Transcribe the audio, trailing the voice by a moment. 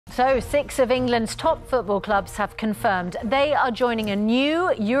So 6 of England's top football clubs have confirmed they are joining a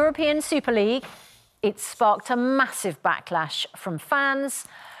new European Super League. It's sparked a massive backlash from fans,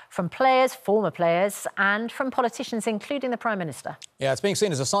 from players, former players, and from politicians, including the Prime Minister. Yeah, it's being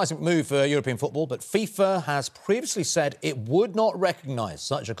seen as a seismic move for European football, but FIFA has previously said it would not recognise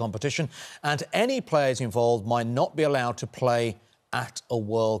such a competition, and any players involved might not be allowed to play at a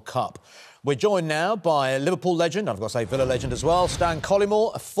World Cup. We're joined now by Liverpool legend, I've got to say Villa legend as well, Stan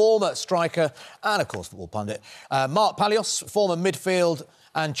Collymore, a former striker and, of course, football pundit. Mark Palios, former midfielder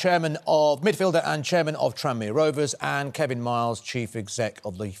and chairman of Tranmere Rovers, and Kevin Miles, chief exec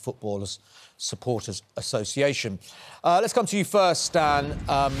of the Footballers Supporters Association. Let's come to you first, Stan.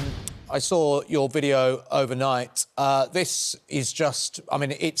 I saw your video overnight. This is just, I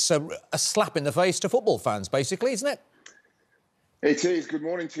mean, it's a slap in the face to football fans, basically, isn't it? It is. Good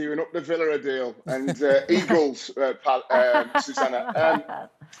morning to you, and up the Villa a deal. And Eagles, Susanna.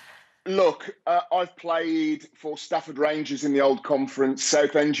 Look, I've played for Stafford Rangers in the old conference,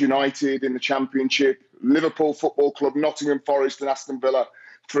 Southend United in the Championship, Liverpool Football Club, Nottingham Forest and Aston Villa,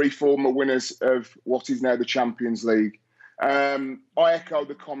 3 former winners of what is now the Champions League. I echo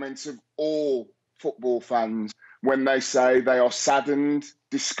the comments of all football fans when they say they are saddened,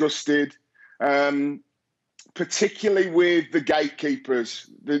 disgusted, particularly with the gatekeepers,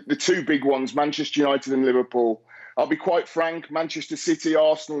 the 2 big ones, Manchester United and Liverpool. I'll be quite frank, Manchester City,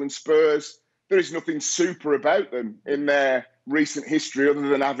 Arsenal and Spurs, there is nothing super about them in their recent history other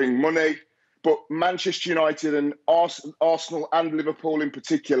than having money. But Manchester United and Arsenal and Liverpool in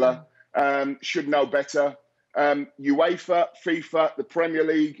particular should know better. UEFA, FIFA, the Premier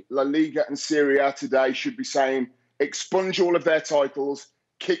League, La Liga and Serie A today should be saying, expunge all of their titles,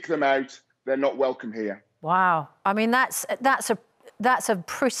 kick them out, they're not welcome here. Wow. I mean, that's a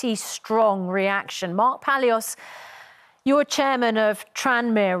pretty strong reaction. Mark Palios, you're chairman of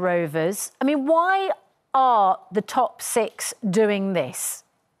Tranmere Rovers. I mean, why are the top 6 doing this?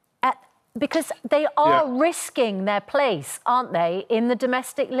 Because they are risking their place, aren't they, in the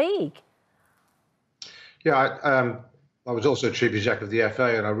domestic league? Yeah, I was also chief exec of the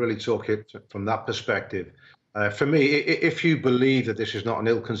FA, and I really talk it from that perspective. For me, if you believe that this is not an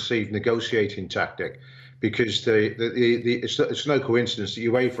ill-conceived negotiating tactic, because it's no coincidence that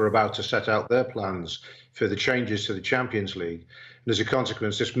UEFA are about to set out their plans for the changes to the Champions League. And as a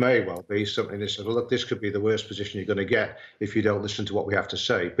consequence, this may well be something that says, well, look, this could be the worst position you're going to get if you don't listen to what we have to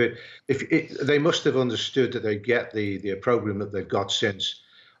say. But they must have understood that they get the program that they've got since.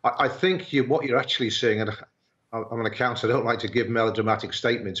 I think what you're actually seeing, and I'm an accountant, I don't like to give melodramatic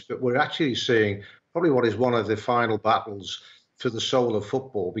statements, but we're actually seeing probably what is one of the final battles for the soul of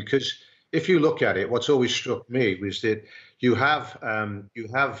football, because if you look at it, what's always struck me was that you have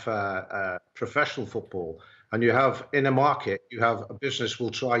professional football, and you have in a market, you have a business will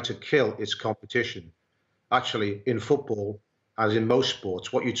try to kill its competition. Actually, in football, as in most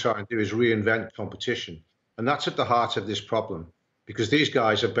sports, what you try and do is reinvent competition, and that's at the heart of this problem, because these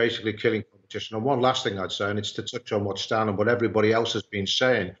guys are basically killing competition. And one last thing I'd say, and it's to touch on what Stan and what everybody else has been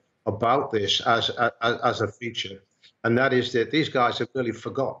saying about this as a feature, and that is that these guys have really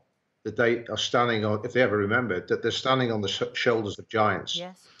forgot that they are standing on, if they ever remember, that they're standing on the shoulders of giants.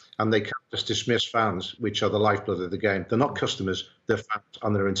 Yes. And they can't just dismiss fans, which are the lifeblood of the game. They're not customers, they're fans,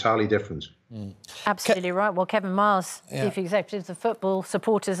 and they're entirely different. Absolutely right. Well, Kevin Miles, chief executive of the Football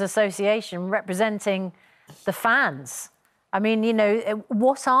Supporters Association, representing the fans. I mean, you know,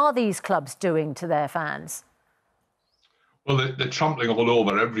 what are these clubs doing to their fans? Well, they're trampling all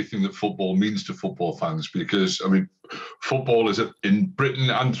over everything that football means to football fans, because, I mean, football is in Britain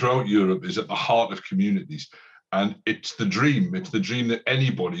and throughout Europe is at the heart of communities. And it's the dream. It's the dream that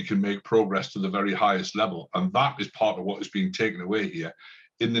anybody can make progress to the very highest level. And that is part of what is being taken away here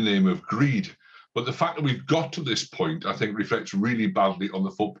in the name of greed. But the fact that we've got to this point, I think, reflects really badly on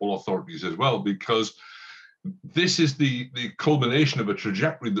the football authorities as well, because this is the culmination of a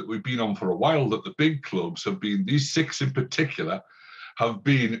trajectory that we've been on for a while, that the big clubs have been, these 6 in particular, have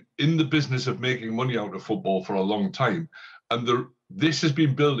been in the business of making money out of football for a long time. And this has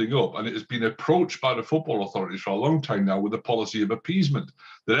been building up, and it has been approached by the football authorities for a long time now with a policy of appeasement,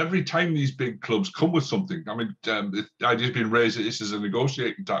 that every time these big clubs come with something, I mean, the idea has been raised that this is a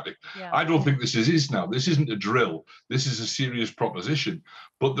negotiating tactic. Yeah. I don't think this is now. This isn't a drill. This is a serious proposition.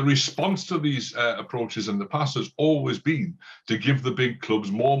 But the response to these approaches in the past has always been to give the big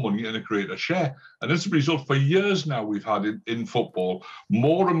clubs more money and a greater share. And as a result, for years now, we've had in football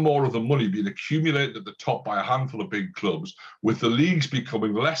more and more of the money being accumulated at the top by a handful of big clubs, with the leagues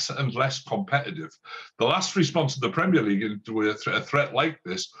becoming less and less competitive. The last response of the Premier League into a threat like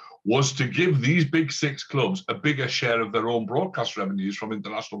this was to give these big 6 clubs a bigger share of their own broadcast revenues from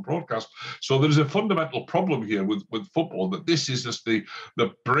international broadcast. So there's a fundamental problem here with football, that this is just the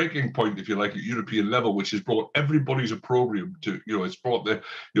breaking point, if you like, at European level, which has brought everybody's opprobrium to, it's brought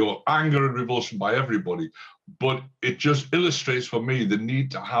anger and revulsion by everybody. But it just illustrates for me the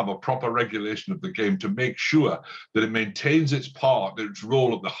need to have a proper regulation of the game to make sure that it maintains its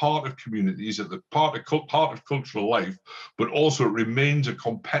role at the heart of communities, at the heart of cultural life, but also it remains a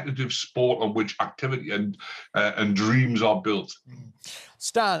competitive sport on which activity and dreams are built.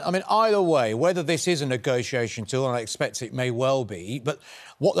 Stan, I mean, either way, whether this is a negotiation tool, and I expect it may well be, but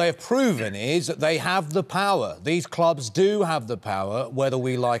what they have proven is that they have the power. These clubs do have the power, whether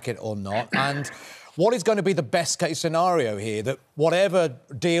we like it or not. And what is going to be the best case scenario here? That whatever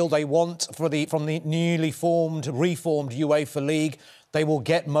deal they want from the reformed UEFA League, they will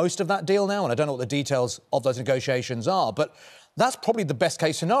get most of that deal now? And I don't know what the details of those negotiations are, but that's probably the best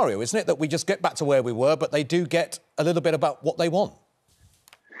case scenario, isn't it? That we just get back to where we were, but they do get a little bit about what they want.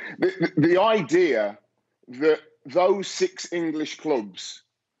 The idea that those 6 English clubs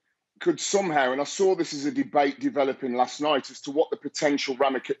could somehow, and I saw this as a debate developing last night as to what the potential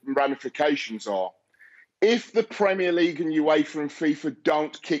ramifications are. If the Premier League and UEFA and FIFA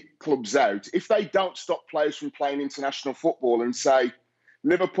don't kick clubs out, if they don't stop players from playing international football and say,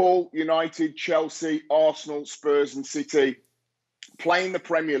 Liverpool, United, Chelsea, Arsenal, Spurs and City, play in the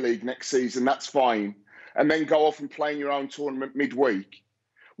Premier League next season, that's fine, and then go off and play in your own tournament midweek,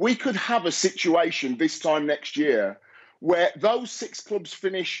 we could have a situation this time next year where those 6 clubs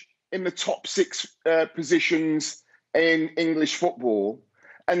finish in the top 6 positions in English football,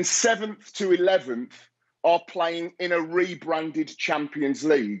 and 7th to 11th are playing in a rebranded Champions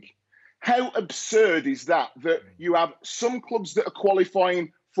League. How absurd is that you have some clubs that are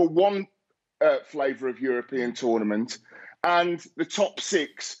qualifying for one flavour of European tournament and the top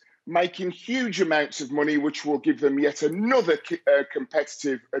 6 making huge amounts of money, which will give them yet another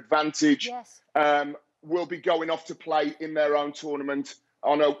competitive advantage. Yes. Will be going off to play in their own tournament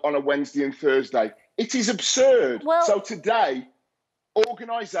on a Wednesday and Thursday. It is absurd. Well, so today,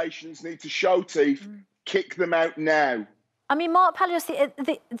 organisations need to show teeth, kick them out now. I mean, Mark Palios,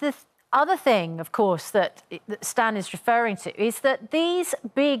 the other thing, of course, that Stan is referring to is that these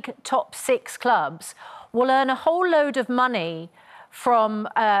big top 6 clubs will earn a whole load of money from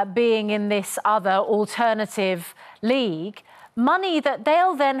being in this other alternative league, money that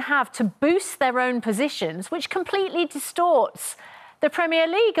they'll then have to boost their own positions, which completely distorts the Premier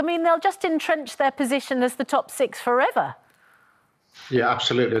League. I mean, they'll just entrench their position as the top 6 forever. Yeah,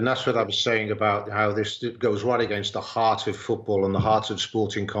 absolutely. And that's what I was saying about how this goes right against the heart of football and the heart of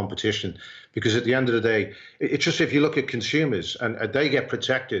sporting competition. Because at the end of the day, it's just, if you look at consumers and they get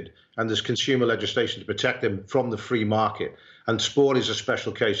protected, and there's consumer legislation to protect them from the free market. And sport is a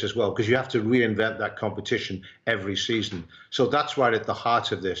special case as well, because you have to reinvent that competition every season. So that's right at the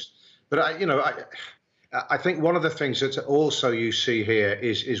heart of this. But I think one of the things that also you see here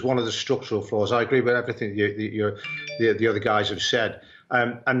is one of the structural flaws. I agree with everything the other guys have said,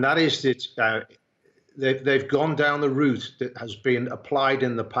 and that is that they've gone down the route that has been applied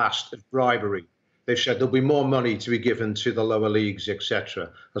in the past of bribery. They've said there'll be more money to be given to the lower leagues, etc.,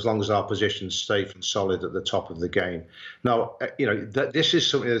 as long as our position's safe and solid at the top of the game. Now, this is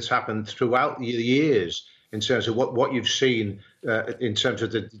something that's happened throughout the years in terms of what you've seen in terms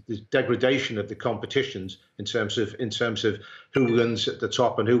of the degradation of the competitions, in terms of who wins at the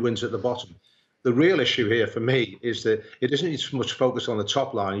top and who wins at the bottom. The real issue here for me is that it isn't so much focus on the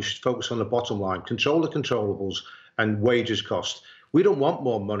top line. You should focus on the bottom line, control the controllables and wages cost. We don't want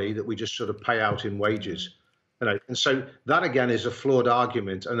more money that we just sort of pay out in wages. And so that, again, is a flawed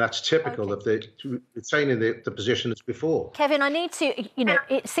argument, and that's typical of retaining the position as before. Kevin, I need to,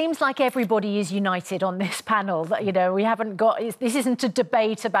 it seems like everybody is united on this panel. That, we haven't got, this isn't a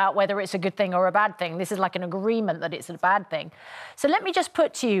debate about whether it's a good thing or a bad thing. This is like an agreement that it's a bad thing. So let me just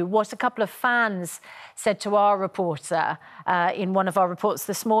put to you what a couple of fans said to our reporter in one of our reports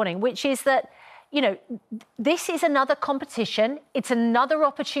this morning, which is that, this is another competition. It's another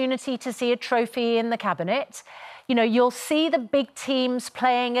opportunity to see a trophy in the cabinet. You'll see the big teams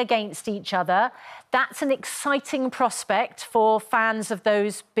playing against each other. That's an exciting prospect for fans of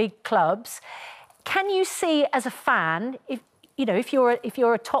those big clubs. Can you see, as a fan, if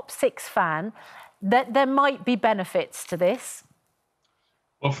you're a top 6 fan, that there might be benefits to this?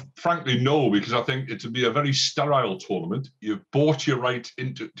 Well, frankly, no, because I think it would be a very sterile tournament. You've bought your right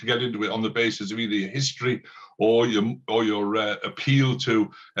to get into it on the basis of either your history or your appeal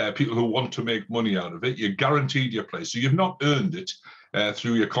to people who want to make money out of it. You're guaranteed your place, so you've not earned it.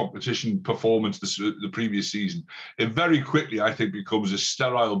 through your competition performance the previous season, it very quickly, I think, becomes a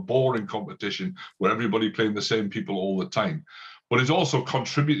sterile, boring competition where everybody playing the same people all the time. But it's also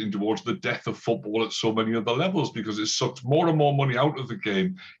contributing towards the death of football at so many other levels, because it sucks more and more money out of the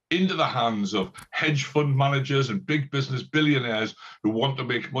game into the hands of hedge fund managers and big business billionaires who want to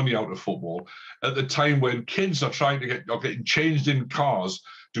make money out of football at the time when kids are getting changed in cars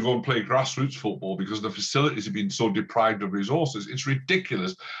to go and play grassroots football because the facilities have been so deprived of resources. It's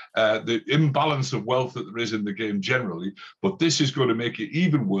ridiculous, the imbalance of wealth that there is in the game generally, but this is going to make it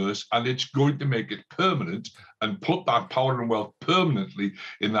even worse, and it's going to make it permanent and put that power and wealth permanently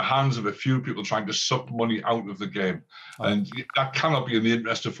in the hands of a few people trying to suck money out of the game. And that cannot be in the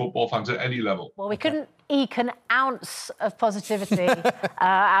interest of football fans at any level. Well, we couldn't eke an ounce of positivity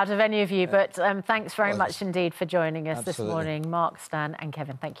out of any of you, but thanks very much indeed for joining us this morning, Mark, Stan and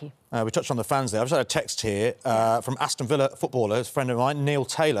Kevin. Thank you. We touched on the fans there. I've just had a text here from Aston Villa footballer, a friend of mine, Neil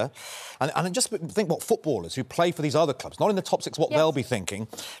Taylor. And just think what footballers who play for these other clubs, not in the top six, what they'll be thinking.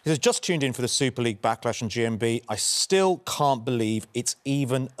 He says, just tuned in for the Super League backlash and GMB. I still can't believe it's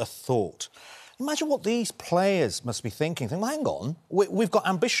even a thought. Imagine what these players must be thinking. Well, hang on, we've got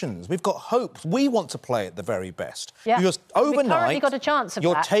ambitions, we've got hopes, we want to play at the very best. Yeah. Because overnight, got a chance of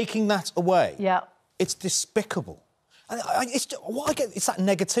you're that. taking that away. Yeah. It's despicable. And what I get, it's that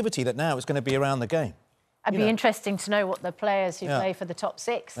negativity that now is going to be around the game. It'd be interesting to know what the players who play for the top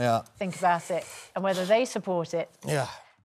six think about it and whether they support it. Yeah.